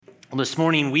Well, this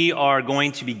morning we are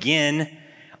going to begin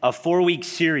a 4-week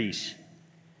series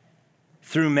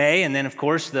through May, and then of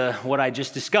course what I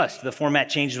just discussed. The format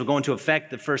changes will go into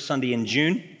effect the first Sunday in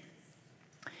June.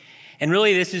 And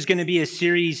really this is going to be a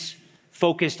series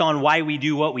focused on why we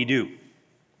do what we do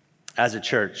as a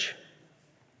church.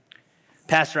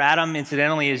 Pastor Adam,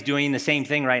 incidentally, is doing the same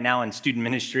thing right now in student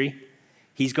ministry.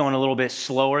 He's going a little bit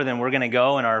slower than we're going to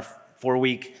go in our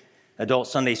 4-week adult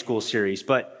Sunday school series.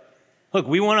 But look,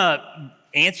 we want to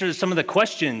answer some of the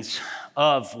questions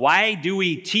of why do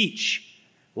we teach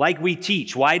like we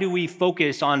teach? Why do we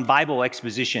focus on Bible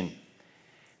exposition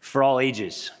for all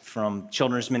ages, from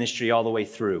children's ministry all the way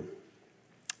through?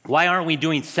 Why aren't we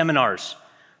doing seminars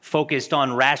focused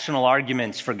on rational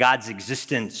arguments for God's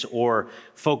existence or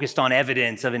focused on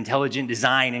evidence of intelligent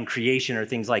design and creation or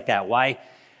things like that? Why are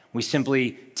we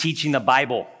simply teaching the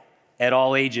Bible at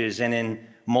all ages and in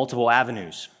multiple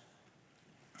avenues?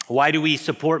 Why do we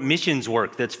support missions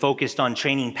work that's focused on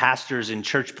training pastors and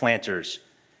church planters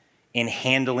in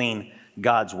handling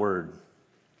God's word?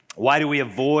 Why do we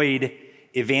avoid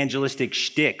evangelistic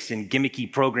shticks and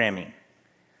gimmicky programming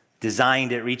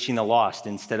designed at reaching the lost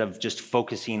instead of just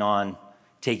focusing on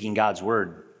taking God's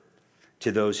word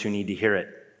to those who need to hear it?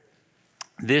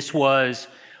 This was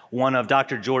one of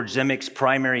Dr. George Zemick's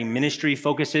primary ministry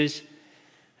focuses.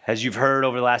 As you've heard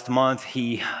over the last month,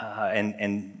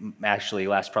 and actually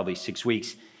last probably 6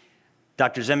 weeks,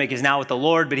 Dr. Zemick is now with the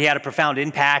Lord, but he had a profound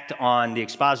impact on the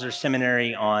Expositor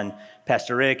Seminary, on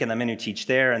Pastor Rick and the men who teach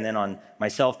there, and then on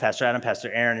myself, Pastor Adam,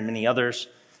 Pastor Aaron, and many others.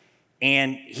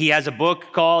 And he has a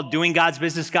book called Doing God's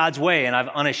Business God's Way, and I've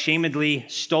unashamedly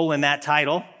stolen that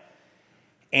title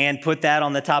and put that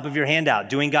on the top of your handout,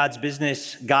 Doing God's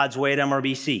Business God's Way at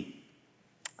MRBC.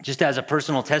 Just as a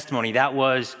personal testimony, that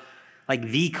was like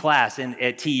the class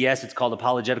at TES. It's called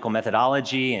Apologetical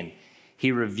Methodology, and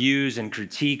he reviews and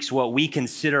critiques what we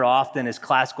consider often as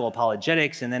classical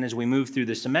apologetics. And then as we move through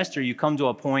the semester, you come to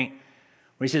a point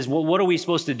where he says, well, what are we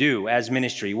supposed to do as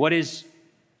ministry? What is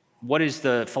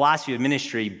the philosophy of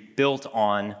ministry built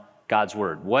on God's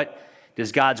word? What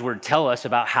does God's word tell us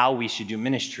about how we should do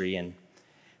ministry? And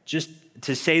just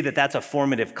to say that that's a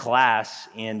formative class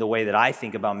in the way that I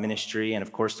think about ministry, and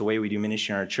of course the way we do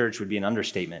ministry in our church, would be an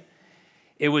understatement.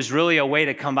 It was really a way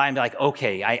to come by and be like,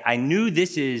 okay, I knew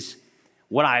this is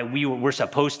what we were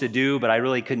supposed to do, but I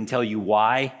really couldn't tell you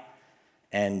why.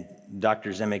 And Dr.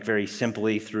 Zemick very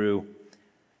simply, through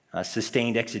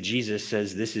sustained exegesis,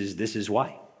 says this is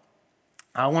why.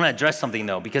 I want to address something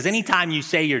though, because anytime you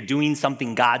say you're doing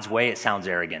something God's way, it sounds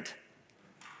arrogant.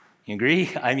 You agree?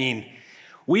 I mean,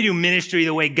 we do ministry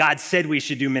the way God said we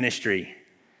should do ministry.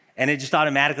 And it just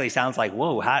automatically sounds like,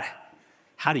 whoa,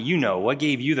 how do you know? What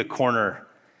gave you the corner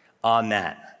on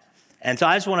that? And so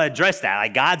I just want to address that.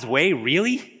 Like, God's way,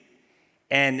 really?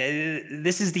 And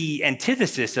this is the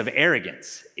antithesis of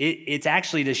arrogance. It's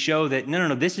actually to show that,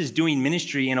 no, this is doing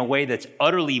ministry in a way that's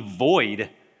utterly void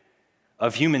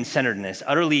of human-centeredness,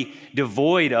 utterly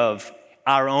devoid of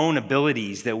our own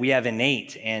abilities that we have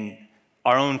innate and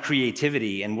our own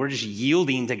creativity, and we're just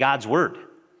yielding to God's word.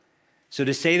 So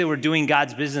to say that we're doing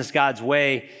God's business God's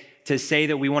way, to say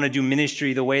that we want to do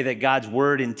ministry the way that God's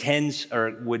word intends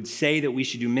or would say that we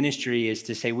should do ministry, is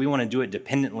to say we want to do it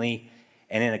dependently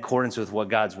and in accordance with what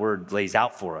God's word lays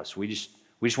out for us. We just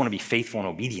want to be faithful and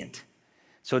obedient.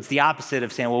 So it's the opposite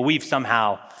of saying, well, we've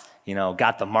somehow,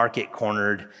 got the market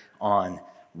cornered on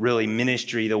really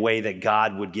ministry the way that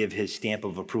God would give his stamp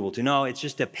of approval to. No, it's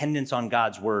just dependence on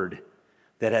God's word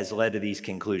that has led to these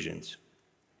conclusions.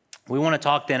 We want to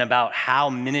talk then about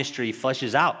how ministry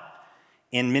fleshes out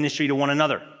in ministry to one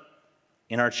another,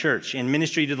 in our church, in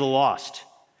ministry to the lost,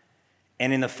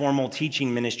 and in the formal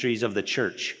teaching ministries of the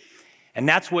church. And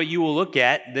that's what you will look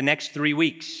at the next 3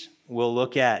 weeks. We'll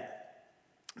look at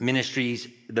the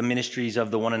ministries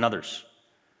of the one another's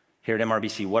here at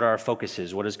MRBC. What are our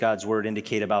focuses? What does God's word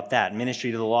indicate about that?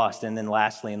 Ministry to the lost, and then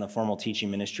lastly, in the formal teaching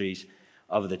ministries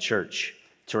of the church,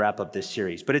 to wrap up this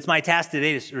series. But it's my task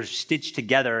today to sort of stitch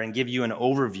together and give you an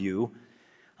overview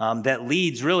that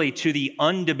leads really to the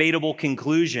undebatable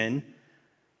conclusion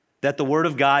that the word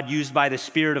of God used by the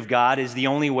Spirit of God is the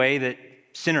only way that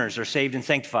sinners are saved and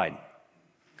sanctified.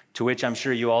 To which I'm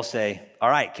sure you all say, all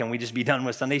right, can we just be done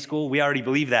with Sunday school? We already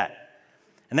believe that.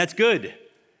 And that's good.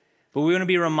 But we want to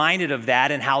be reminded of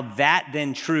that and how that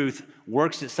then truth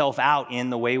works itself out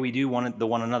in the way we do one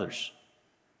another's.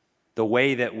 The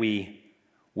way that we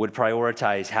would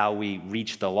prioritize how we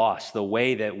reach the lost, the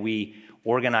way that we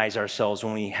organize ourselves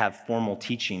when we have formal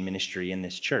teaching ministry in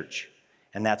this church.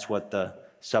 And that's what the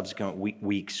subsequent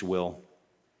weeks will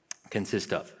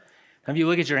consist of. If you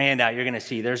look at your handout, you're going to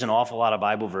see there's an awful lot of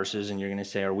Bible verses, and you're going to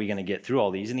say, are we going to get through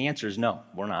all these? And the answer is no,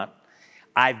 we're not.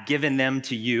 I've given them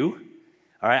to you.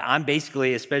 All right, I'm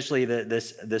basically, especially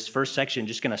this first section,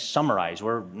 just going to summarize.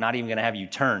 We're not even going to have you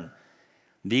turn.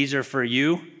 These are for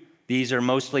you. These are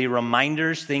mostly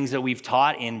reminders, things that we've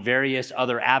taught in various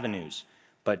other avenues.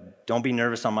 But don't be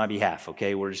nervous on my behalf,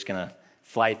 okay? We're just going to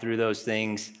fly through those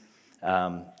things.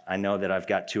 I know that I've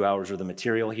got 2 hours worth of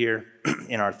material here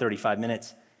in our 35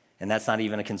 minutes, and that's not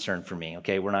even a concern for me,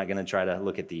 okay? We're not going to try to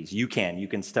look at these. You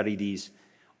can study these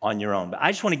on your own. But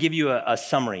I just want to give you a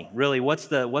summary. Really, what's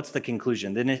the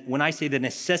conclusion? When I say the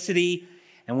necessity,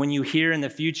 and when you hear in the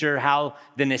future how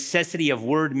the necessity of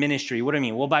word ministry, what do I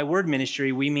mean? Well, by word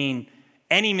ministry, we mean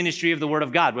any ministry of the Word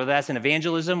of God, whether that's in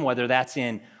evangelism, whether that's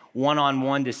in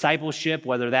one-on-one discipleship,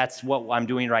 whether that's what I'm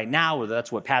doing right now, whether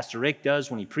that's what Pastor Rick does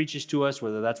when he preaches to us,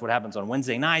 whether that's what happens on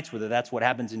Wednesday nights, whether that's what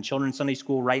happens in Children's Sunday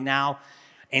School right now,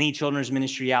 any children's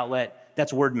ministry outlet,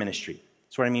 that's word ministry.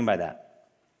 That's what I mean by that.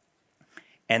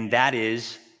 And that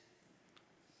is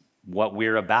what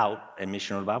we're about at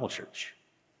Mission Road Bible Church.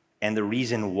 And the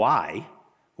reason why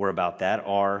we're about that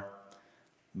are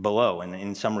below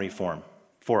in summary form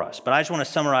for us. But I just want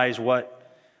to summarize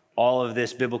what all of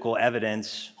this biblical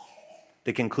evidence,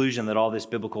 the conclusion that all this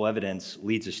biblical evidence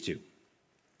leads us to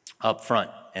up front,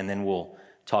 and then we'll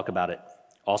talk about it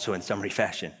also in summary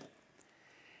fashion.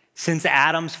 Since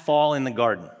Adam's fall in the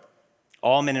garden,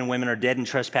 all men and women are dead in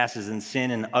trespasses and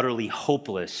sin and utterly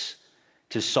hopeless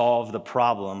to solve the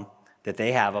problem that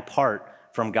they have apart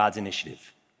from God's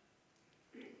initiative.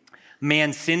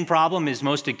 Man's sin problem is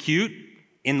most acute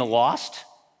in the lost,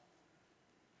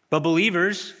 but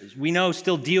believers, as we know,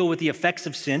 still deal with the effects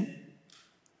of sin.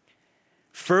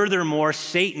 Furthermore,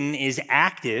 Satan is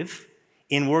active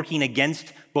in working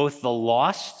against both the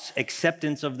lost's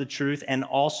acceptance of the truth and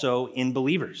also in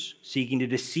believers, seeking to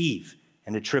deceive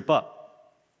and to trip up.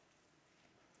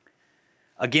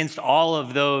 Against all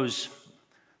of those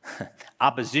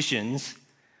oppositions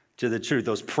to the truth,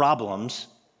 those problems,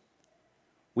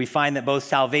 we find that both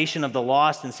salvation of the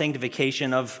lost and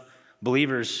sanctification of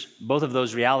believers, both of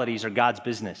those realities are God's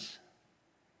business.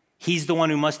 He's the one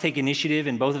who must take initiative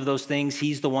in both of those things.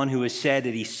 He's the one who has said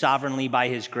that he sovereignly, by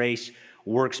his grace,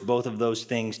 works both of those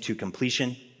things to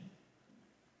completion.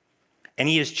 And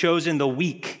he has chosen the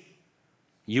weak,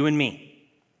 you and me.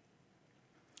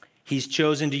 He's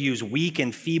chosen to use weak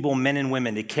and feeble men and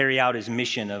women to carry out his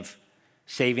mission of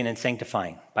saving and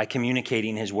sanctifying by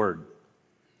communicating his word.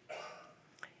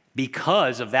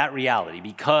 Because of that reality,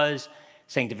 because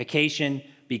sanctification,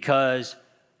 because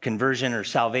conversion or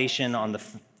salvation on the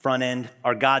front end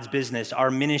are God's business, our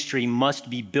ministry must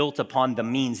be built upon the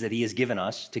means that he has given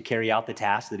us to carry out the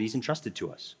task that he's entrusted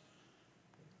to us.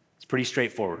 It's pretty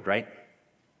straightforward, right?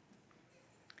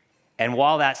 And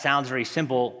while that sounds very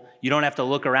simple, you don't have to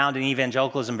look around in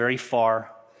evangelicalism very far,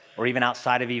 or even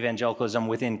outside of evangelicalism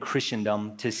within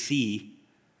Christendom, to see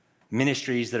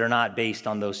ministries that are not based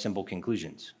on those simple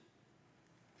conclusions.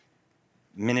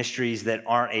 Ministries that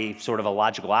aren't a sort of a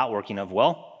logical outworking of,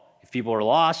 well, if people are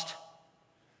lost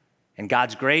and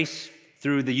God's grace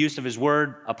through the use of his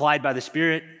word applied by the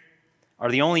Spirit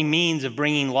are the only means of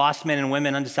bringing lost men and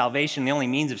women unto salvation, the only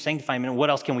means of sanctifying men, what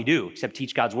else can we do except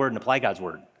teach God's word and apply God's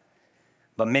word?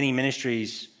 But many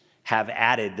ministries have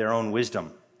added their own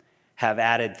wisdom, have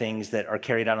added things that are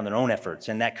carried out on their own efforts,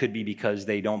 and that could be because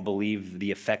they don't believe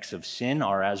the effects of sin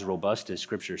are as robust as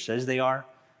Scripture says they are.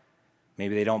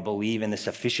 Maybe they don't believe in the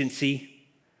sufficiency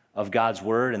of God's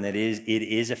word and that it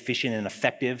is efficient and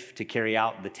effective to carry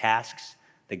out the tasks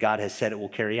that God has said it will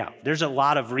carry out. There's a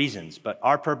lot of reasons, but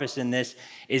our purpose in this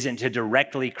isn't to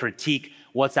directly critique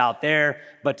what's out there,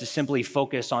 but to simply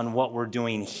focus on what we're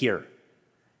doing here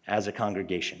as a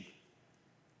congregation.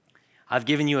 I've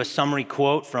given you a summary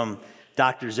quote from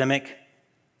Dr. Zemek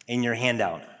in your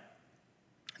handout.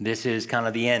 This is kind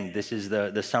of the end. This is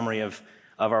the summary of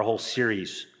our whole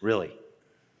series, really.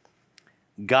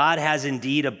 God has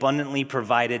indeed abundantly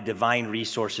provided divine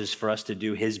resources for us to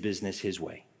do his business his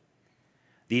way.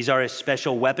 These are his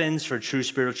special weapons for true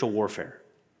spiritual warfare.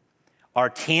 Our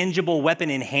tangible weapon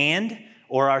in hand,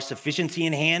 or our sufficiency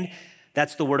in hand,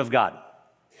 that's the word of God.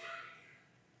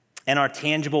 And our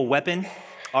tangible weapon,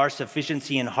 our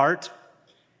sufficiency in heart,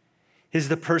 is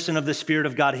the person of the Spirit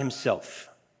of God himself.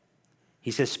 He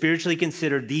says, spiritually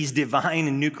considered, these divine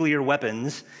and nuclear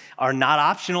weapons are not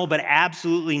optional, but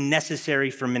absolutely necessary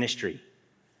for ministry.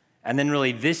 And then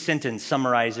really this sentence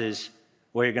summarizes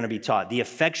what you're going to be taught. The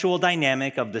effectual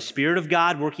dynamic of the Spirit of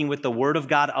God working with the Word of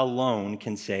God alone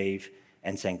can save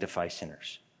and sanctify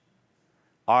sinners.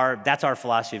 That's our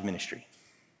philosophy of ministry.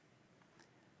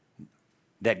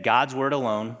 That God's Word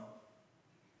alone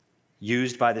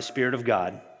used by the Spirit of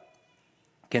God,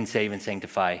 can save and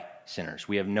sanctify sinners.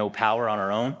 We have no power on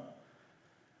our own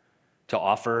to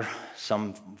offer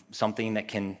something that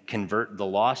can convert the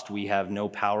lost. We have no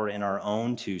power in our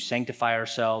own to sanctify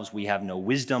ourselves. We have no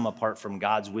wisdom apart from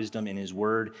God's wisdom in his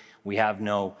word. We have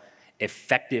no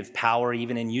effective power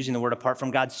even in using the word apart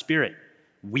from God's Spirit,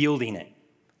 wielding it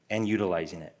and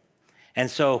utilizing it. And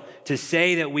so to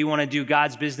say that we want to do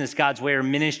God's business God's way, or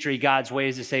ministry God's way,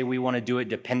 is to say we want to do it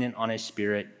dependent on his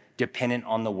Spirit, dependent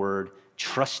on the word,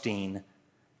 trusting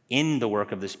in the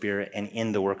work of the Spirit and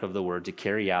in the work of the word to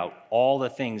carry out all the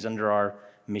things under our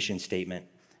mission statement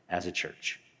as a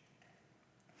church.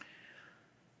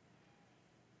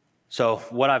 So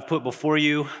what I've put before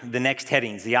you, the next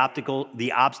headings, the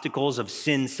obstacles of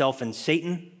sin, self, and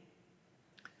Satan,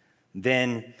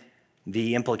 then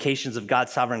the implications of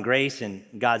God's sovereign grace and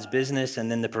God's business,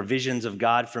 and then the provisions of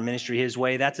God for ministry his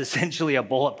way. That's essentially a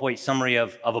bullet point summary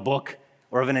of a book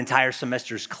or of an entire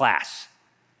semester's class.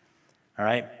 All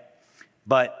right?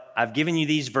 But I've given you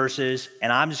these verses,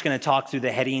 and I'm just going to talk through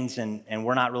the headings, and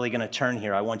we're not really going to turn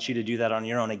here. I want you to do that on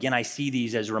your own. Again, I see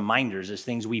these as reminders, as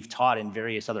things we've taught in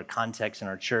various other contexts in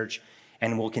our church,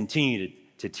 and will continue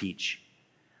to teach.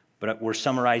 But we're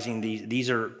summarizing these.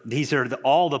 These are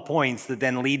all the points that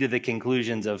then lead to the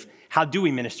conclusions of how do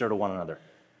we minister to one another?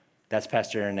 That's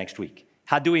Pastor Aaron next week.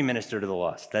 How do we minister to the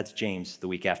lost? That's James the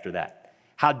week after that.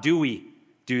 How do we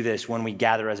do this when we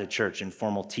gather as a church and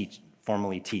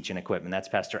formally teach and equip? And that's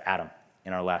Pastor Adam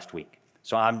in our last week.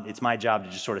 So it's my job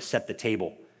to just sort of set the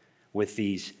table with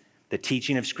these, the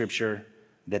teaching of Scripture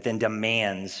that then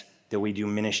demands that we do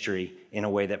ministry in a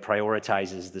way that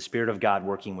prioritizes the Spirit of God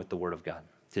working with the Word of God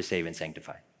to save and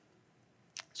sanctify.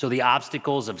 So the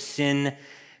obstacles of sin,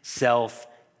 self,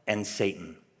 and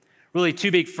Satan. Really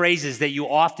two big phrases that you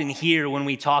often hear when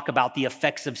we talk about the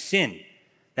effects of sin.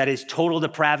 That is total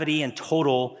depravity and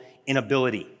total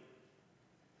inability.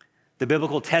 The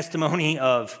biblical testimony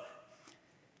of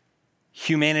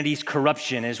humanity's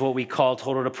corruption is what we call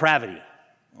total depravity.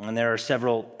 And there are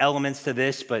several elements to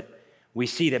this, but we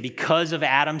see that because of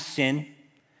Adam's sin,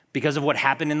 because of what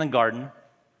happened in the garden,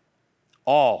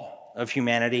 all of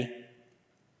humanity,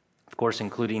 of course,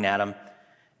 including Adam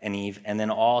and Eve, and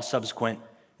then all subsequent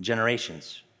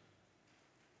generations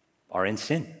are in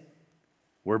sin.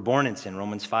 We're born in sin.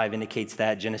 Romans 5 indicates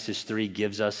that. Genesis 3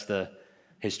 gives us the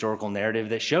historical narrative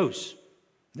that shows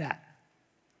that.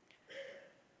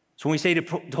 So when we say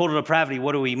total depravity,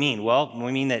 what do we mean? Well,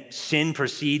 we mean that sin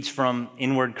proceeds from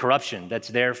inward corruption that's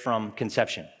there from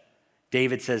conception.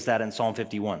 David says that in Psalm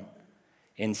 51.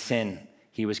 In sin,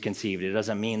 he was conceived. It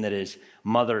doesn't mean that his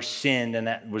mother sinned and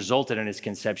that resulted in his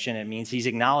conception. It means he's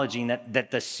acknowledging that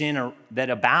the sin that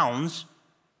abounds,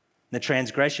 the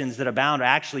transgressions that abound,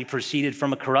 actually proceeded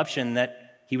from a corruption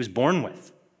that he was born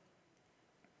with.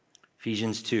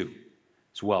 Ephesians 2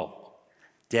 as well.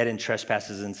 Dead in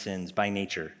trespasses and sins by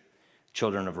nature,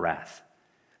 children of wrath.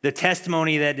 The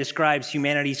testimony that describes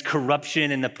humanity's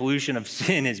corruption and the pollution of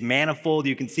sin is manifold.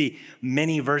 You can see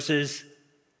many verses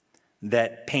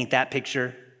that paint that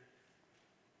picture,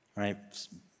 right?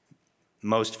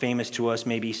 Most famous to us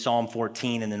may be Psalm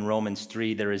 14 and then Romans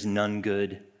 3. There is none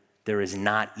good. There is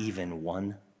not even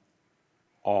one.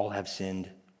 All have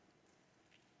sinned.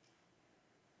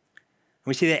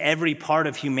 We see that every part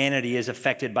of humanity is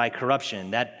affected by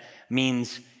corruption. That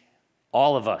means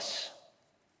all of us,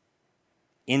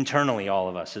 internally all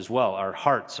of us as well, our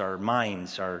hearts, our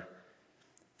minds, our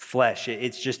flesh.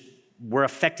 It's just, we're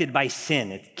affected by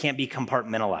sin. It can't be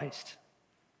compartmentalized.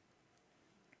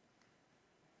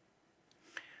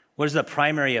 What is the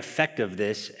primary effect of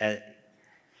this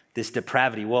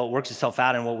depravity? Well, it works itself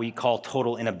out in what we call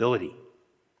total inability.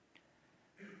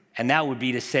 And that would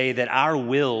be to say that our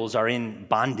wills are in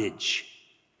bondage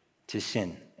to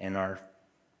sin and our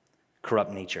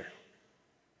corrupt nature.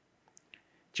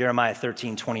 Jeremiah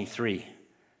 13:23,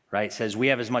 right, says we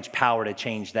have as much power to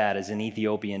change that as an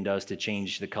Ethiopian does to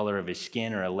change the color of his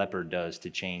skin or a leopard does to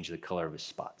change the color of his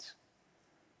spots.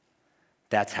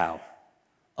 That's how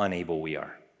unable we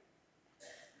are.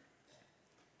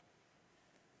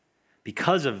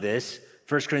 Because of this,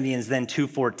 1 Corinthians then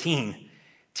 2:14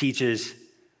 teaches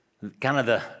kind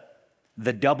of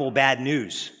the double bad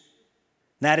news.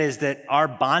 That is that our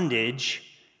bondage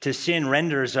to sin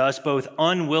renders us both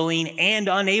unwilling and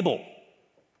unable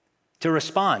to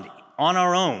respond on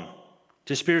our own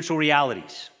to spiritual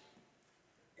realities.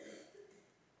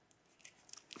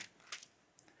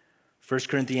 1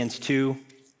 Corinthians 2,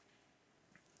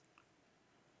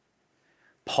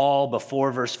 Paul,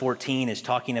 before verse 14, is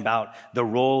talking about the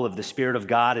role of the Spirit of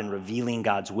God in revealing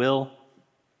God's will.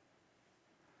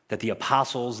 that the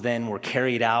apostles then were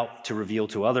carried out to reveal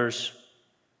to others.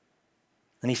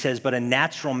 And he says, but a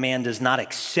natural man does not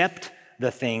accept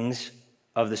the things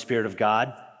of the Spirit of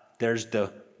God. There's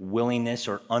the willingness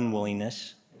or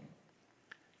unwillingness,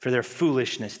 for their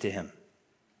foolishness to him.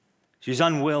 So he's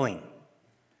unwilling.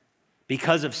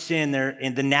 Because of sin,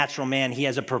 in the natural man, he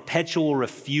has a perpetual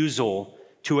refusal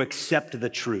to accept the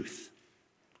truth.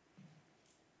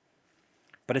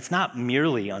 But it's not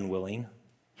merely unwilling.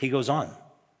 He goes on.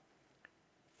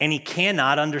 And he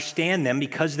cannot understand them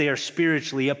because they are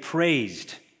spiritually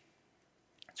appraised.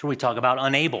 That's where we talk about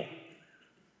unable.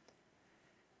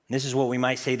 This is what we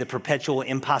might say the perpetual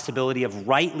impossibility of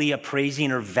rightly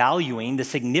appraising or valuing the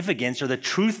significance or the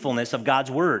truthfulness of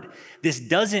God's word. This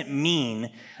doesn't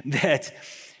mean that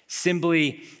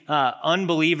simply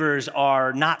unbelievers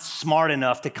are not smart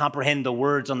enough to comprehend the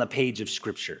words on the page of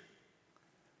Scripture.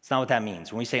 It's not what that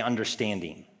means. When we say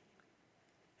understanding,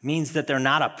 it means that they're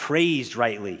not appraised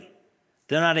rightly.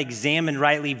 They're not examined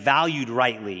rightly, valued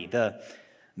rightly.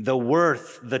 The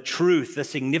worth, the truth, the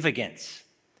significance.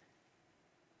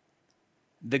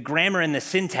 The grammar and the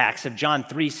syntax of John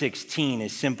 3:16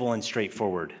 is simple and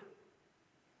straightforward.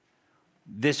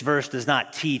 This verse does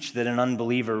not teach that an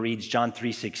unbeliever reads John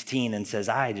 3:16 and says,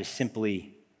 I just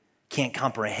simply can't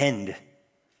comprehend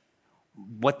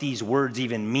what these words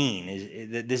even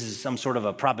mean. This is some sort of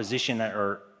a proposition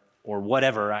or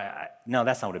whatever. No,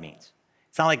 that's not what it means.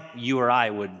 It's not like you or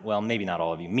I would, well, maybe not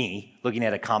all of you, me, looking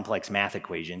at a complex math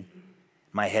equation,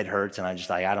 my head hurts and I'm just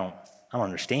like, I don't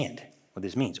understand what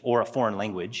this means, or a foreign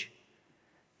language.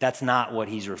 That's not what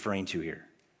he's referring to here.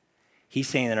 He's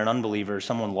saying that an unbeliever,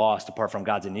 someone lost apart from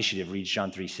God's initiative, reads John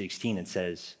 3:16 and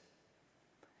says,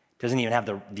 doesn't even have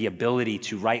the ability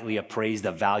to rightly appraise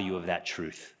the value of that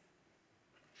truth.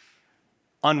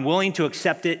 Unwilling to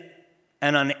accept it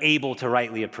and unable to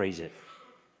rightly appraise it.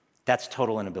 That's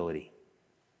total inability.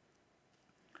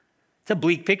 It's a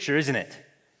bleak picture, isn't it?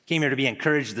 Came here to be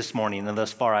encouraged this morning, and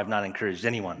thus far I've not encouraged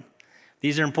anyone.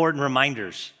 These are important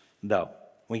reminders, though,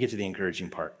 when we get to the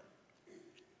encouraging part.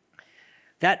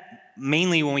 That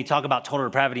mainly when we talk about total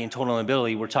depravity and total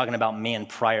inability, we're talking about man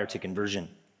prior to conversion.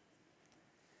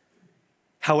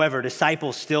 However,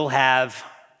 disciples still have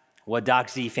what Doc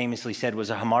Z famously said was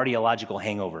a hamartiological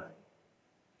hangover.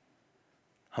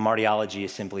 Hamartiology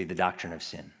is simply the doctrine of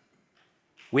sin.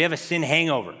 We have a sin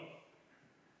hangover.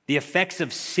 The effects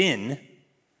of sin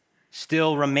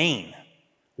still remain.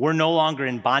 We're no longer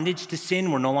in bondage to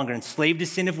sin. We're no longer enslaved to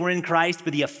sin if we're in Christ,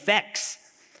 but the effects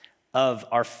of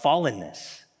our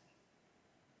fallenness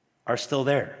are still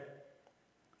there.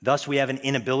 Thus, we have an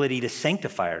inability to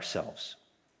sanctify ourselves.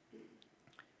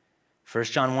 1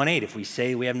 John 1:8, if we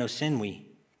say we have no sin,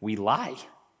 we lie.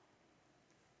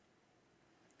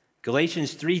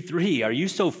 Galatians 3:3, are you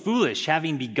so foolish,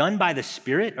 having begun by the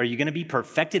Spirit? Are you going to be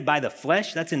perfected by the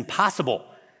flesh? That's impossible,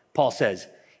 Paul says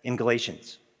in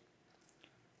Galatians.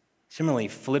 Similarly,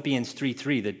 Philippians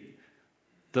 3:3, that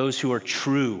those who are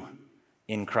true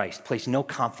in Christ place no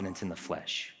confidence in the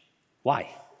flesh. Why?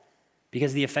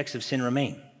 Because the effects of sin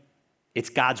remain. It's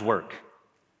God's work.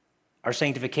 Our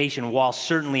sanctification, while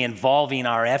certainly involving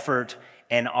our effort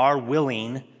and our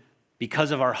willing,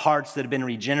 because of our hearts that have been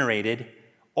regenerated,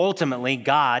 ultimately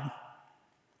God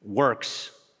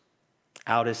works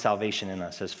out his salvation in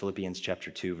us, as Philippians chapter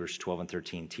 2, verse 12 and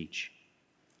 13 teach.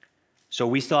 So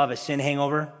we still have a sin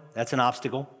hangover. That's an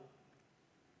obstacle.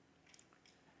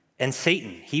 And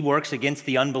Satan, he works against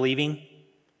the unbelieving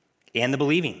and the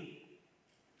believing.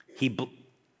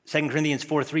 2 Corinthians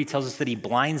 4:3 tells us that he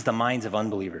blinds the minds of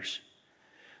unbelievers.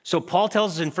 So Paul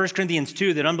tells us in 1 Corinthians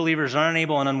 2 that unbelievers are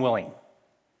unable and unwilling.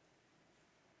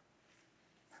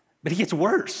 But it gets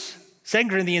worse. 2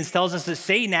 Corinthians tells us that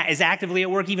Satan is actively at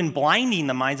work, even blinding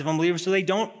the minds of unbelievers so they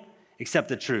don't accept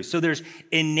the truth. So there's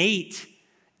innate,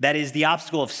 that is the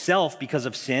obstacle of self because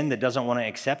of sin that doesn't want to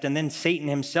accept. And then Satan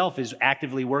himself is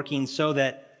actively working so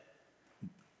that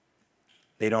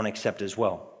they don't accept as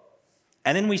well.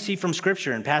 And then we see from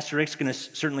Scripture, and Pastor Rick's going to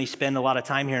certainly spend a lot of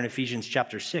time here in Ephesians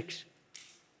chapter 6,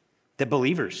 that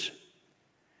believers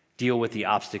deal with the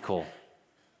obstacle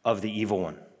of the evil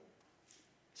one.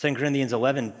 2 Corinthians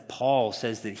 11, Paul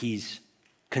says that he's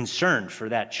concerned for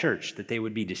that church, that they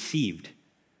would be deceived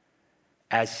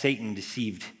as Satan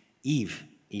deceived Eve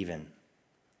even.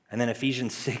 And then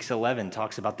Ephesians 6:11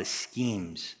 talks about the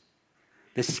schemes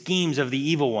of the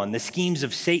evil one, the schemes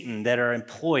of Satan that are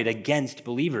employed against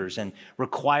believers and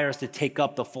require us to take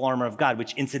up the full armor of God,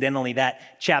 which incidentally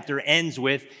that chapter ends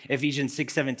with Ephesians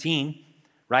 6:17,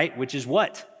 right? Which is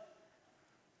what?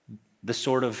 The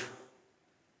sword of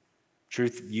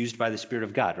truth used by the Spirit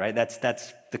of God, right? That's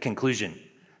the conclusion.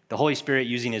 The Holy Spirit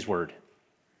using his word.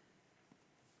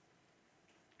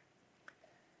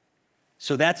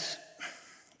 So that's,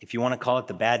 if you want to call it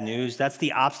the bad news, that's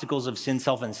the obstacles of sin,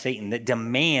 self, and Satan that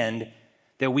demand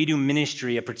that we do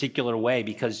ministry a particular way,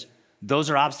 because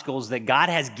those are obstacles that God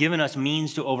has given us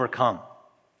means to overcome.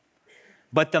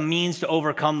 But the means to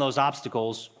overcome those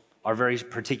obstacles are very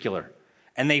particular.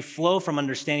 And they flow from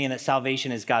understanding that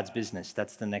salvation is God's business.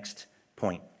 That's the next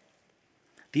point.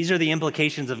 These are the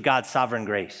implications of God's sovereign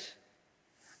grace.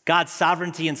 God's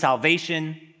sovereignty and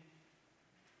salvation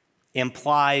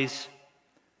implies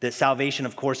that salvation,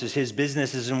 of course, is his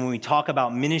business. And when we talk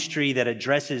about ministry that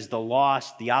addresses the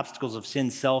lost, the obstacles of sin,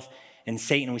 self, and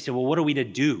Satan, we say, well, what are we to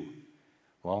do?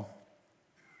 Well,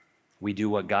 we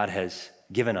do what God has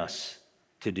given us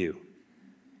to do,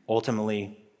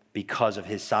 ultimately because of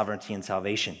his sovereignty and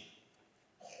salvation.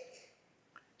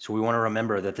 So we want to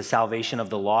remember that the salvation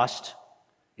of the lost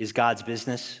is God's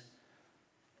business.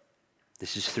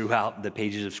 This is throughout the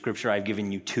pages of Scripture. I've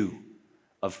given you two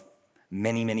of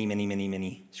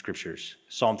many scriptures.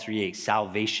 Psalm 3:8,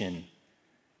 salvation,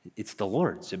 it's the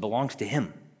Lord's. It belongs to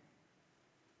him,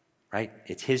 right?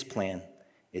 It's his plan.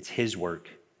 It's his work.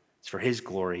 It's for his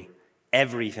glory.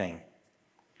 Everything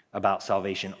about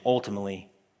salvation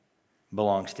ultimately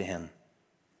belongs to him.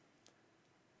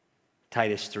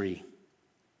 Titus 3,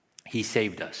 he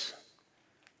saved us,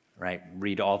 right?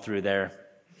 Read all through there,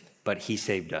 but he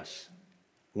saved us.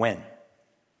 When?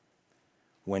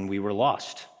 When we were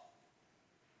lost.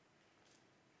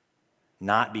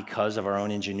 Not because of our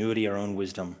own ingenuity, our own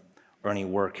wisdom, or any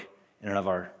work in and of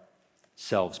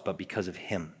ourselves, but because of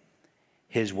him,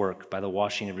 his work, by the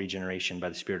washing of regeneration, by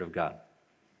the Spirit of God.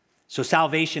 So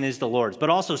salvation is the Lord's, but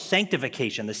also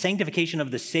sanctification. The sanctification of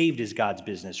the saved is God's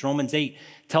business. Romans 8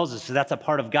 tells us that's a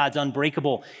part of God's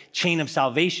unbreakable chain of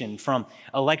salvation, from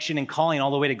election and calling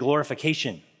all the way to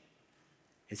glorification.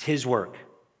 It's his work.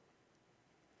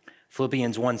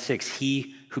 Philippians 1:6,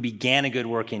 he who began a good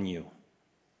work in you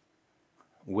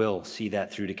will see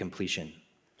that through to completion.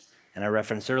 And I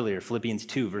referenced earlier, Philippians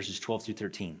 2, verses 12 through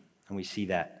 13, and we see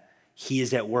that. He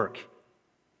is at work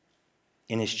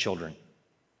in his children.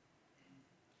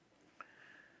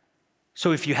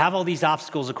 So if you have all these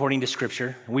obstacles according to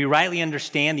Scripture, we rightly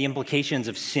understand the implications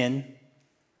of sin.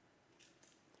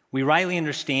 We rightly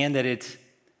understand that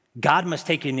God must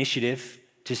take initiative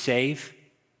to save,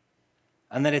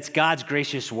 and that it's God's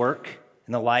gracious work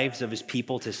in the lives of his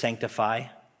people to sanctify.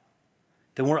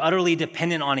 Then we're utterly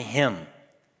dependent on him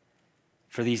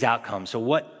for these outcomes. So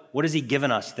what has he given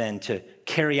us then to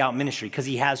carry out ministry? Because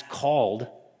he has called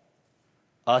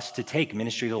us to take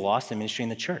ministry to the lost and ministry in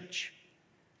the church.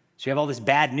 So you have all this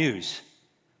bad news.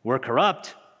 We're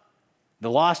corrupt.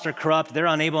 The lost are corrupt. They're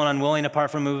unable and unwilling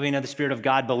apart from moving of the Spirit of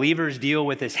God. Believers deal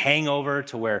with this hangover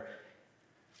to where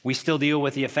we still deal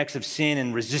with the effects of sin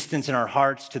and resistance in our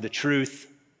hearts to the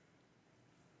truth.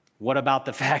 What about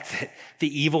the fact that the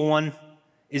evil one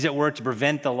is at work to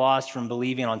prevent the lost from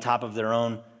believing on top of their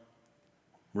own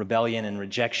rebellion and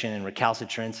rejection and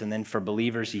recalcitrance? And then for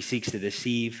believers, he seeks to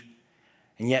deceive.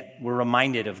 And yet we're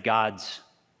reminded of God's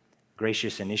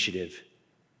gracious initiative.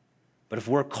 But if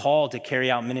we're called to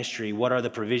carry out ministry, what are the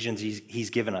provisions he's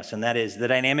given us? And that is the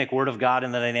dynamic Word of God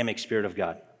and the dynamic Spirit of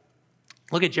God.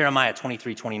 Look at Jeremiah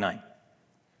 23:29.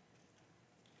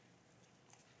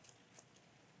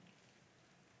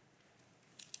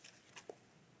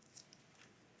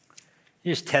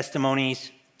 Here's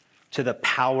testimonies to the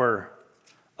power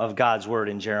of God's word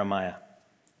in Jeremiah.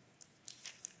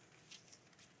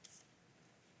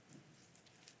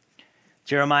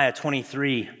 Jeremiah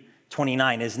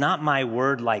 23:29, is not my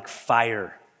word like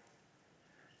fire,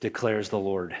 declares the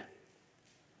Lord,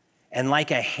 and like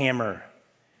a hammer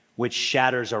which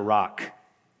shatters a rock.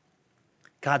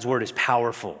 God's word is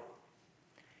powerful.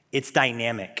 It's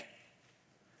dynamic.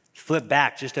 Flip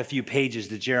back just a few pages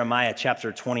to Jeremiah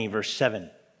chapter 20, verse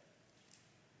 7.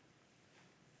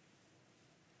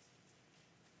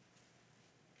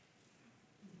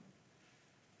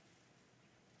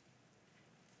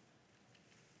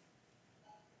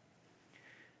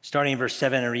 Starting in verse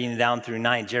 7 and reading down through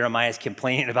 9, Jeremiah is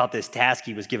complaining about this task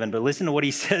he was given. But listen to what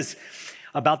he says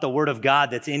about the word of God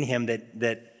that's in him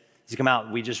that has come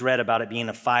out. We just read about it being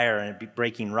a fire and it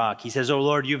breaking rock. He says, "O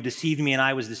Lord, you have deceived me and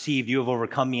I was deceived. You have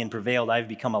overcome me and prevailed. I have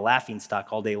become a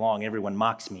laughingstock all day long. Everyone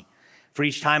mocks me. For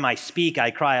each time I speak, I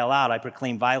cry aloud. I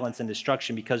proclaim violence and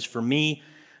destruction because for me,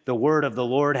 the word of the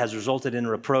Lord has resulted in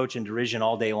reproach and derision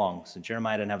all day long." So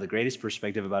Jeremiah didn't have the greatest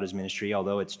perspective about his ministry,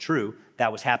 although it's true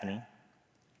that was happening.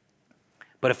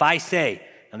 But if I say,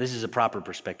 and this is a proper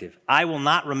perspective, I will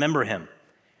not remember him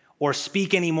or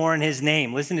speak anymore in his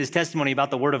name. Listen to his testimony about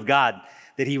the word of God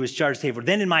that he was charged to for.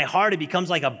 Then in my heart, it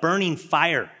becomes like a burning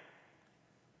fire.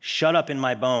 shut up in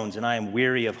my bones, and I am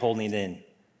weary of holding it in,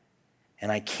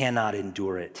 and I cannot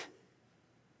endure it.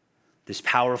 This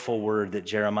powerful word that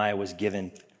Jeremiah was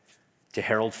given to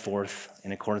herald forth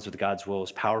in accordance with God's will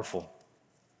is powerful.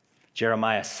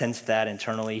 Jeremiah sensed that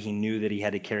internally. He knew that he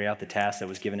had to carry out the task that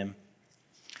was given him.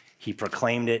 He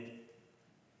proclaimed it.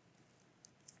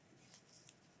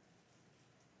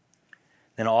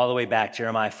 Then all the way back,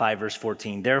 Jeremiah 5, verse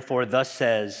 14. Therefore, thus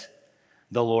says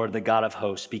the Lord, the God of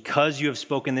hosts, because you have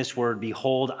spoken this word,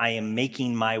 behold, I am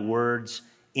making my words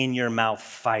in your mouth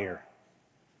fire,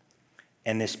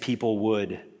 and this people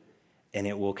wood, and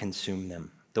it will consume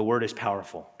them. The word is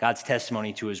powerful. God's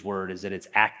testimony to his word is that it's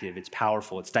active, it's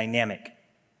powerful, it's dynamic.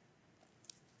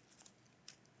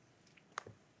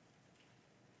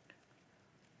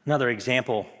 Another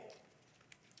example,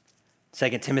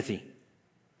 2 Timothy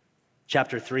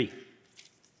chapter 3.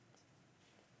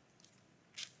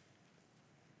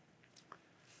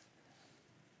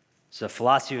 It's a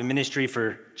philosophy of ministry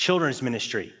for children's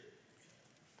ministry.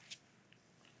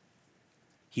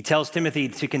 He tells Timothy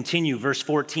to continue, verse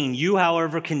 14, you,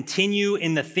 however, continue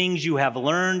in the things you have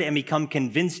learned and become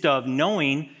convinced of,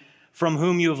 knowing from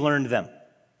whom you have learned them.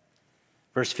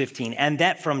 Verse 15, and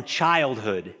that from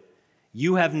childhood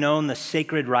you have known the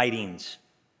sacred writings,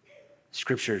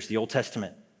 scriptures, the Old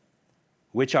Testament,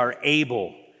 which are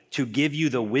able to give you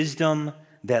the wisdom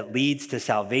that leads to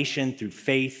salvation through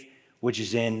faith, which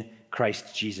is in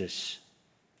Christ Jesus.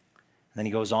 And then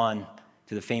he goes on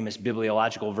to the famous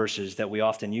bibliological verses that we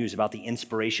often use about the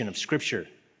inspiration of Scripture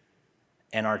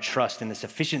and our trust in the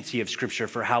sufficiency of Scripture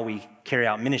for how we carry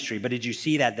out ministry. But did you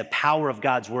see that? The power of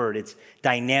God's word, it's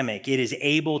dynamic. It is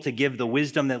able to give the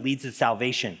wisdom that leads to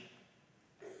salvation.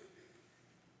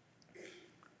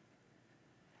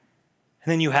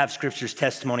 And then you have Scripture's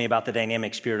testimony about the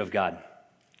dynamic Spirit of God.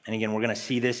 And again, we're going to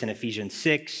see this in Ephesians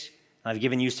 6. I've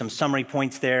given you some summary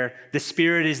points there. The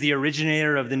Spirit is the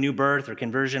originator of the new birth or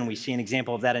conversion. We see an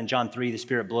example of that in John 3. The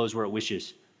Spirit blows where it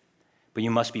wishes. But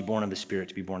you must be born of the Spirit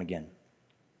to be born again.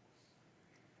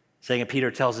 2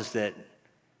 Peter tells us that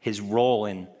his role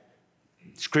in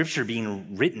Scripture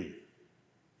being written.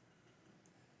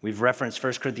 We've referenced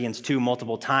 1 Corinthians 2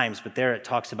 multiple times, but there it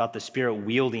talks about the Spirit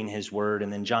wielding his word.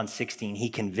 And then John 16, he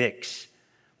convicts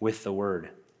with the word.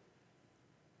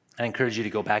 I encourage you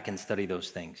to go back and study those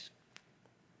things.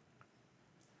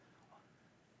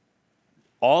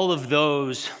 All of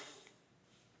those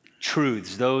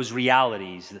truths, those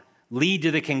realities, lead to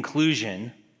the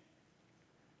conclusion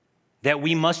that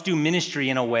we must do ministry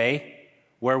in a way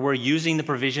where we're using the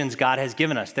provisions God has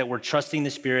given us, that we're trusting the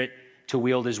Spirit to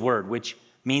wield his word, which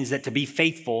means that to be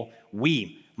faithful,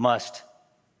 we must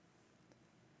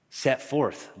set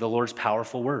forth the Lord's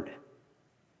powerful word.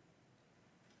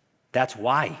 That's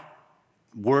why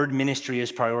word ministry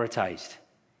is prioritized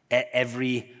at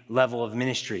every level of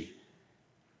ministry.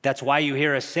 That's why you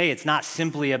hear us say it's not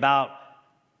simply about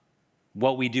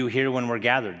what we do here when we're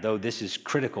gathered, though this is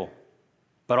critical,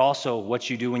 but also what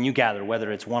you do when you gather,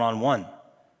 whether it's one-on-one,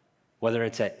 whether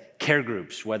it's at care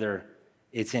groups, whether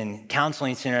it's in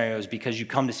counseling scenarios because you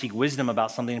come to seek wisdom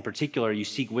about something in particular, you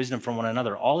seek wisdom from one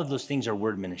another. All of those things are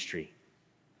word ministry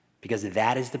because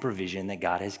that is the provision that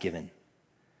God has given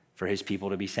for his people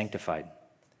to be sanctified,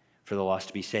 for the lost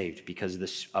to be saved. Because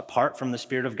this, apart from the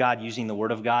Spirit of God using the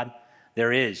word of God,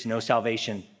 there is no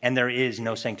salvation and there is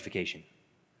no sanctification.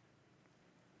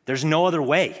 There's no other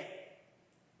way.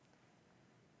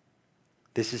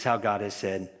 This is how God has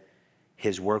said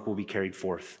his work will be carried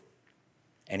forth.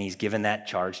 And he's given that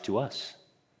charge to us,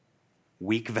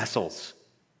 weak vessels,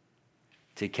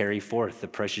 to carry forth the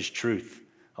precious truth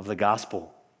of the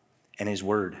gospel and his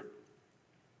word.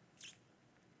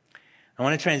 I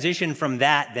want to transition from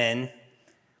that then,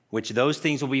 which those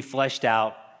things will be fleshed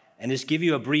out, and just give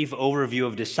you a brief overview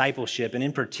of discipleship, and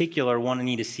in particular, wanting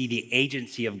you to see the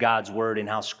agency of God's word and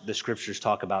how the scriptures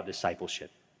talk about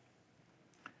discipleship.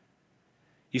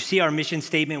 You see our mission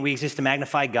statement, we exist to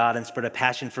magnify God and spread a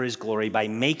passion for his glory by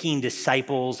making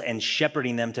disciples and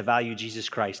shepherding them to value Jesus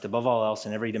Christ above all else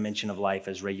in every dimension of life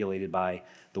as regulated by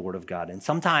the word of God. And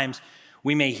sometimes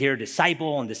we may hear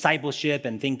disciple and discipleship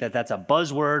and think that that's a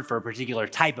buzzword for a particular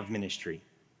type of ministry.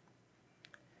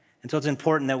 And so it's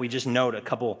important that we just note a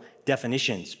couple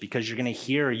definitions because you're going to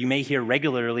hear, or you may hear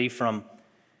regularly from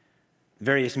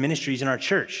various ministries in our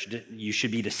church. You should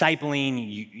be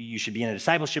discipling, you should be in a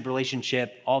discipleship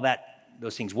relationship, all that,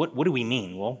 those things. What do we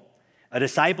mean? Well, a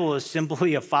disciple is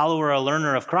simply a follower, a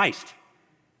learner of Christ.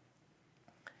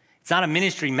 It's not a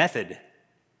ministry method.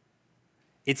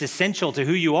 It's essential to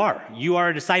who you are. You are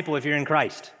a disciple if you're in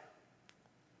Christ.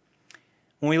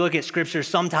 When we look at Scripture,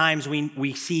 sometimes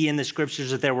we see in the Scriptures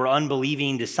that there were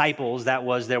unbelieving disciples. That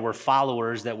was, there were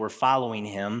followers that were following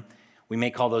him. We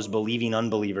may call those believing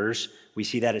unbelievers. We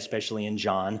see that especially in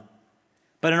John.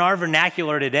 But in our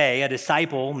vernacular today, a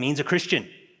disciple means a Christian.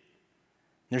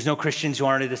 There's no Christians who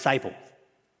aren't a disciple.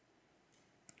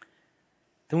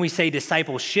 Then we say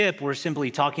discipleship, we're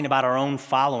simply talking about our own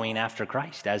following after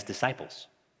Christ as disciples.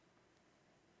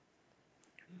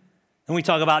 Then we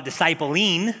talk about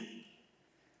discipling.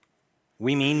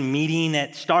 We mean meeting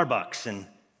at Starbucks and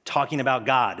talking about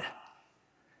God.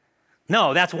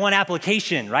 No, that's one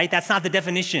application, right? That's not the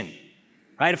definition,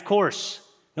 right? Of course.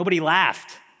 Nobody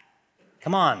laughed.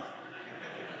 Come on.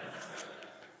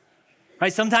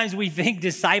 Right? Sometimes we think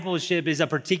discipleship is a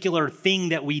particular thing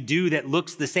that we do that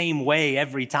looks the same way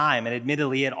every time. And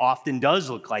admittedly, it often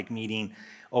does look like meeting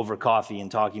over coffee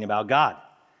and talking about God.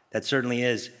 That certainly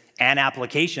is an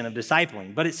application of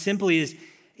discipling. But it simply is,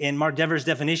 in Mark Dever's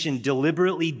definition,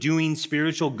 deliberately doing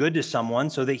spiritual good to someone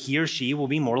so that he or she will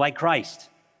be more like Christ.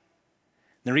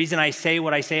 The reason I say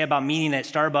what I say about meeting at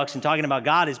Starbucks and talking about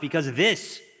God is because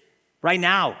this, right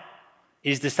now,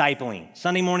 is discipling.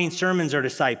 Sunday morning sermons are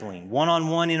discipling.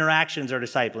 One-on-one interactions are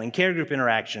discipling. Care group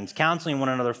interactions, counseling one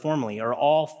another formally are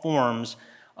all forms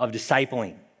of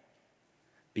discipling.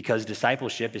 Because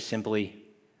discipleship is simply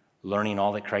learning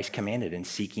all that Christ commanded and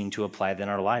seeking to apply that in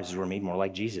our lives as we're made more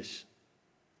like Jesus.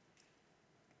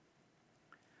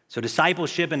 So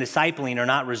discipleship and discipling are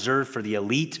not reserved for the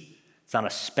elite. It's not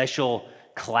a special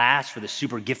class for the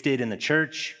super gifted in the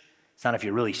church. It's not if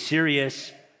you're really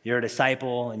serious, you're a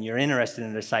disciple and you're interested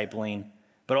in discipling,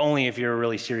 but only if you're a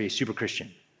really serious super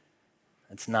Christian.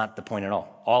 That's not the point at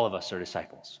all. All of us are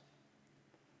disciples.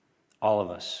 All of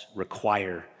us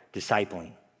require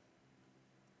discipling.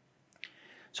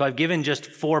 So I've given just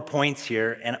 4 points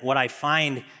here, and what I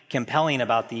find compelling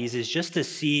about these is just to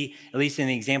see, at least in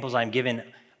the examples I'm given,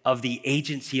 of the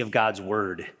agency of God's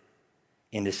word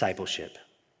in discipleship.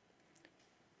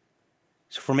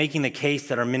 So if we're making the case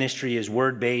that our ministry is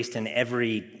word-based in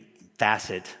every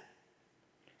facet,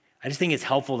 I just think it's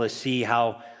helpful to see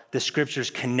how the scriptures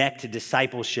connect to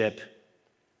discipleship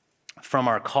from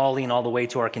our calling all the way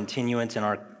to our continuance and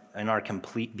our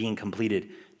being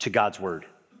completed to God's word.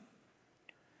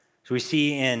 So we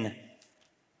see in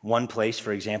one place,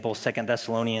 for example, 2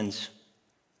 Thessalonians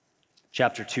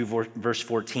chapter 2, verse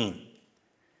 14.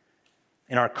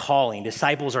 In our calling,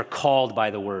 disciples are called by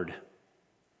the word.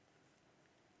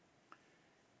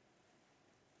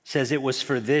 Says it was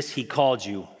for this he called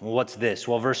you. Well, what's this?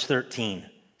 Well, verse 13,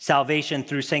 salvation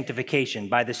through sanctification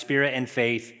by the Spirit and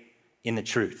faith in the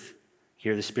truth.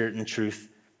 Here, the Spirit and the truth,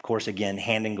 of course, again,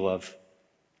 hand in glove.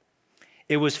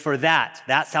 It was for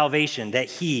that salvation that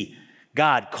he,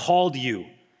 God, called you.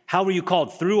 How were you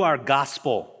called? Through our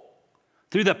gospel,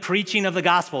 through the preaching of the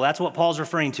gospel. That's what Paul's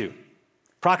referring to.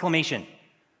 Proclamation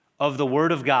of the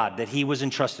word of God that he was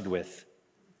entrusted with.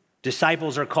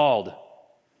 Disciples are called.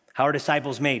 How are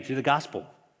disciples made? Through the gospel.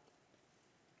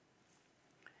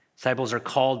 Disciples are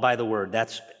called by the word.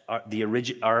 That's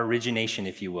our origination,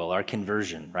 if you will, our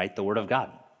conversion, right? The word of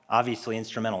God. Obviously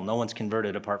instrumental. No one's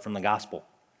converted apart from the gospel.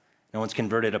 No one's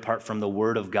converted apart from the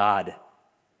word of God.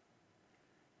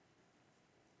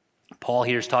 Paul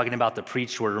here is talking about the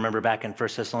preached word. Remember back in 1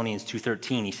 Thessalonians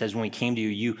 2:13, he says, when we came to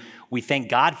you, we thank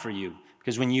God for you.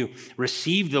 Because when you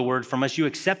received the word from us, you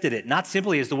accepted it, not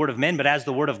simply as the word of men, but as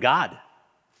the word of God.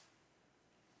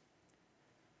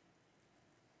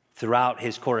 Throughout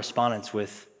his correspondence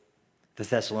with the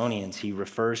Thessalonians, he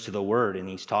refers to the word, and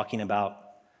he's talking about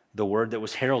the word that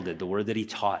was heralded, the word that he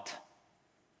taught,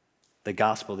 the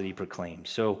gospel that he proclaimed.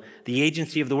 So the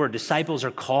agency of the word, disciples are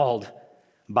called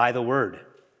by the word.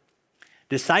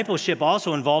 Discipleship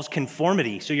also involves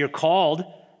conformity. So you're called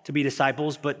to be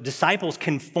disciples, but disciples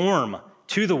conform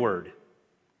to the word.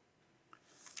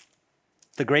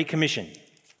 The Great Commission,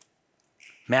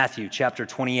 Matthew chapter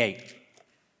 28.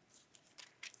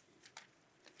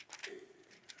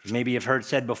 Maybe you've heard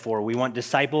said before, we want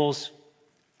disciples,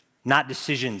 not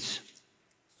decisions.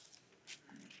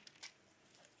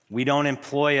 We don't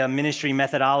employ a ministry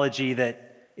methodology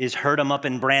that is herd 'em up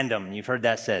and brand 'em. You've heard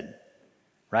that said,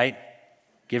 right?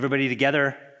 Get everybody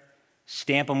together,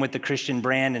 stamp them with the Christian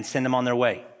brand, and send them on their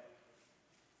way.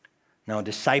 No,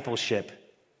 discipleship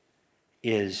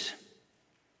is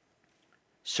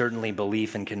certainly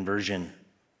belief and conversion,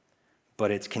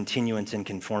 but it's continuance and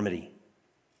conformity.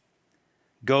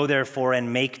 Go therefore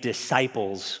and make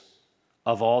disciples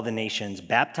of all the nations,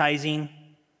 baptizing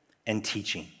and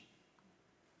teaching.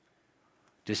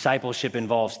 Discipleship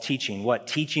involves teaching. What?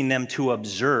 Teaching them to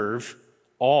observe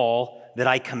all that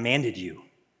I commanded you.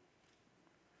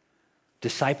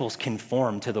 Disciples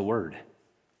conform to the word.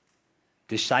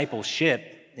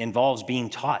 Discipleship involves being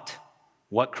taught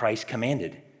what Christ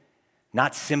commanded,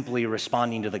 not simply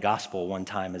responding to the gospel one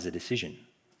time as a decision.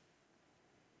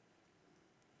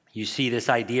 You see this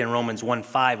idea in Romans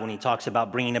 1:5 when he talks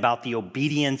about bringing about the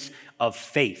obedience of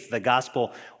faith. The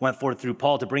gospel went forth through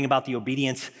Paul to bring about the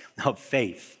obedience of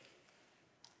faith.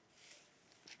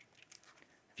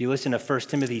 If you listen to 1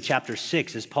 Timothy chapter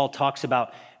 6, as Paul talks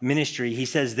about ministry, he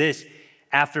says this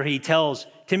after he tells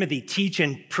Timothy, teach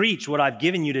and preach what I've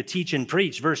given you to teach and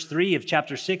preach. Verse 3 of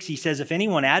chapter 6, he says, if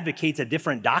anyone advocates a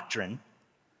different doctrine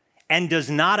and does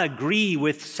not agree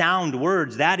with sound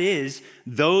words, that is,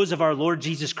 those of our Lord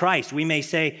Jesus Christ, we may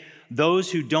say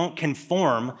those who don't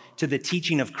conform to the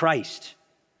teaching of Christ,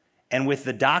 and with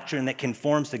the doctrine that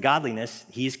conforms to godliness,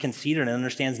 he is conceited and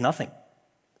understands nothing.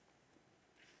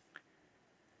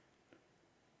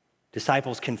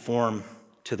 Disciples conform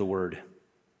to the word.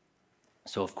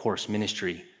 So, of course,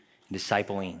 ministry,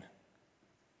 discipling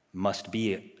must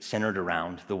be centered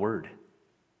around the word.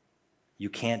 You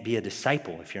can't be a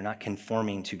disciple if you're not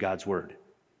conforming to God's word.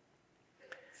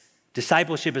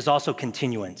 Discipleship is also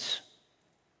continuance.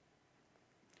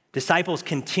 Disciples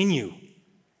continue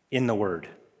in the word,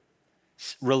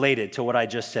 related to what I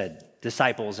just said,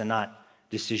 disciples and not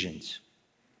decisions.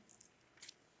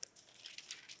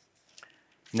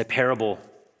 In the parable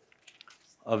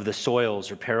of the soils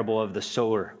or parable of the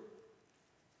sower,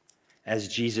 as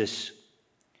Jesus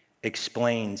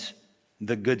explains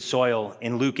the good soil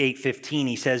in Luke 8:15,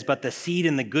 he says, but the seed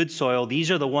in the good soil, these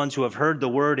are the ones who have heard the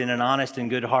word in an honest and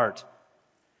good heart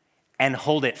and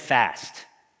hold it fast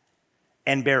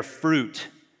and bear fruit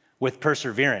with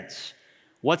perseverance.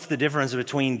 What's the difference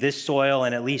between this soil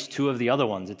and at least two of the other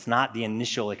ones? It's not the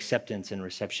initial acceptance and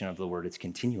reception of the word, it's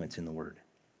continuance in the word.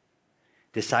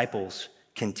 Disciples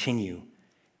continue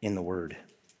in the word.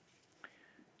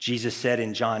 Jesus said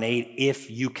in John 8,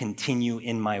 if you continue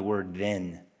in my word,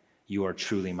 then you are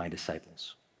truly my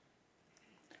disciples.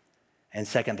 And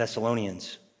 2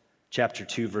 Thessalonians chapter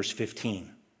 2, verse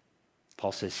 15,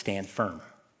 Paul says, stand firm.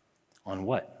 On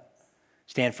what?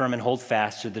 Stand firm and hold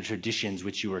fast to the traditions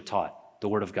which you were taught, the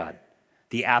word of God,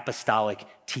 the apostolic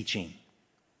teaching.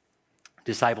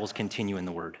 Disciples continue in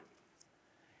the word.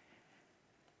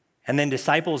 And then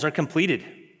disciples are completed.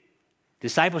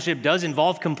 Discipleship does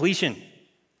involve completion.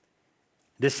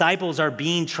 Disciples are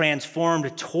being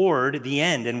transformed toward the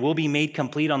end and will be made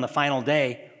complete on the final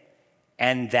day.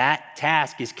 And that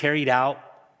task is carried out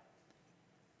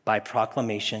by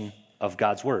proclamation of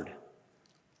God's word.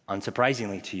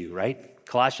 Unsurprisingly to you, right?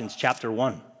 Colossians chapter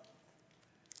 1. I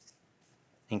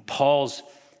think Paul's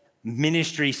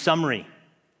ministry summary.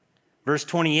 Verse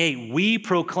 28, we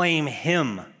proclaim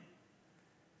him.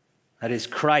 That is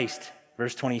Christ.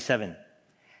 Verse 27.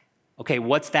 Okay,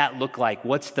 what's that look like?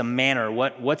 What's the manner?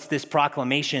 What's this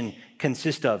proclamation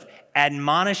consist of?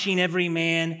 Admonishing every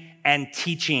man and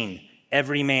teaching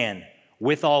every man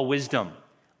with all wisdom.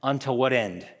 Unto what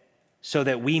end? So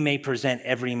that we may present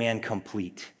every man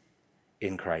complete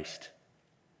in Christ.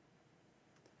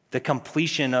 The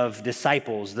completion of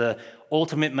disciples, the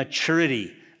ultimate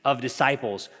maturity of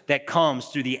disciples that comes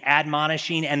through the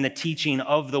admonishing and the teaching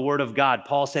of the word of God.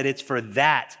 Paul said it's for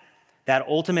that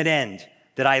ultimate end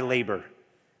that I labor,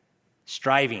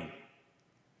 striving.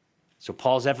 So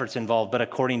Paul's efforts involved, but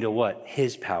according to what?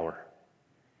 His power,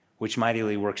 which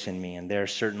mightily works in me. And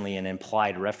there's certainly an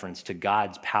implied reference to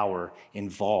God's power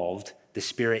involved, the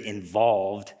Spirit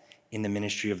involved in the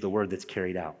ministry of the word that's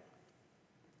carried out.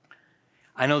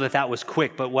 I know that was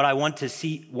quick, but what I want you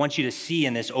to see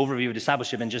in this overview of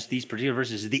discipleship in just these particular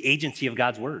verses is the agency of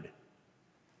God's word.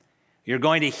 You're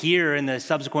going to hear in the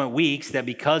subsequent weeks that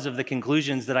because of the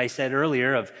conclusions that I said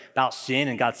earlier about sin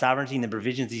and God's sovereignty and the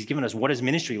provisions he's given us, what does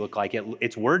ministry look like?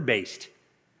 It's word-based.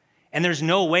 And there's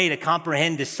no way to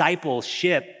comprehend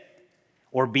discipleship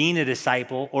or being a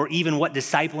disciple or even what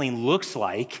discipling looks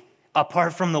like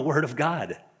apart from the word of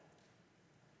God.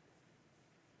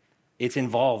 It's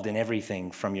involved in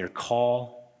everything from your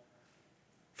call,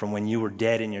 from when you were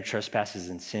dead in your trespasses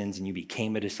and sins and you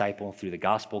became a disciple through the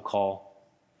gospel call,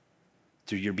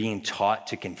 through your being taught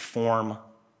to conform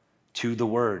to the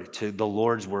word, to the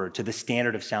Lord's word, to the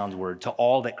standard of sound word, to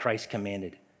all that Christ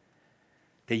commanded.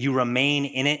 That you remain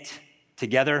in it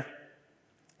together,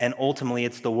 and ultimately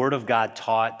it's the word of God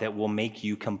taught that will make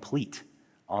you complete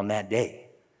on that day.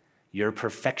 Your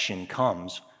perfection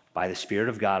comes by the Spirit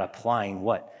of God applying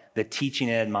what? The teaching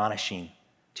and admonishing,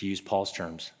 to use Paul's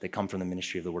terms, that come from the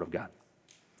ministry of the word of God.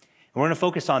 And we're going to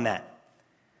focus on that.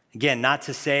 Again, not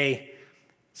to say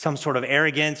some sort of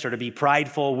arrogance or to be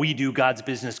prideful. We do God's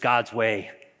business God's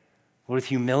way. With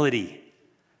humility,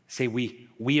 Say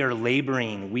we are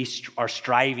laboring, we are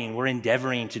striving, we're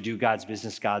endeavoring to do God's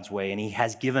business God's way, and he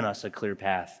has given us a clear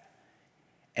path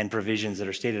and provisions that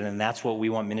are stated, and that's what we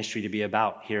want ministry to be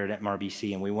about here at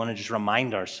MRBC, and we want to just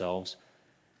remind ourselves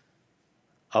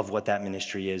of what that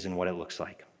ministry is and what it looks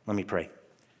like. Let me pray.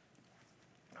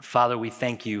 Father, we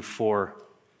thank you for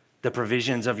the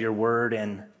provisions of your word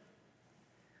and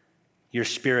your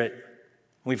Spirit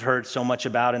we've heard so much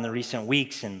about in the recent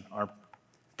weeks and our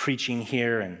preaching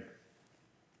here, and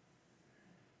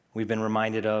we've been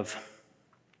reminded of.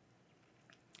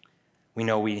 We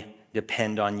know we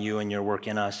depend on you and your work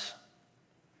in us,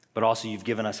 but also you've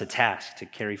given us a task to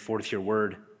carry forth your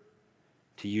word,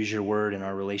 to use your word in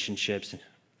our relationships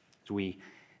as we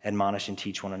admonish and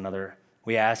teach one another.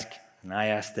 We ask, and I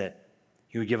ask, that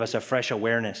you would give us a fresh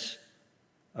awareness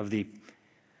of the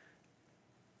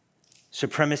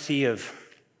supremacy of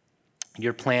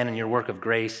your plan and your work of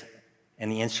grace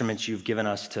and the instruments you've given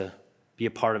us to be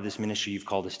a part of this ministry you've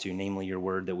called us to, namely your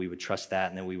word, that we would trust that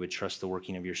and that we would trust the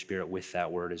working of your Spirit with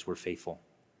that word as we're faithful.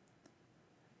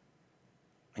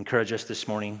 Encourage us this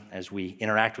morning as we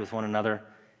interact with one another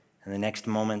in the next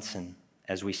moments and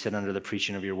as we sit under the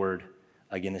preaching of your word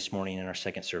again this morning in our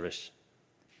second service.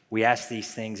 We ask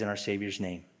these things in our Savior's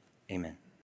name. Amen.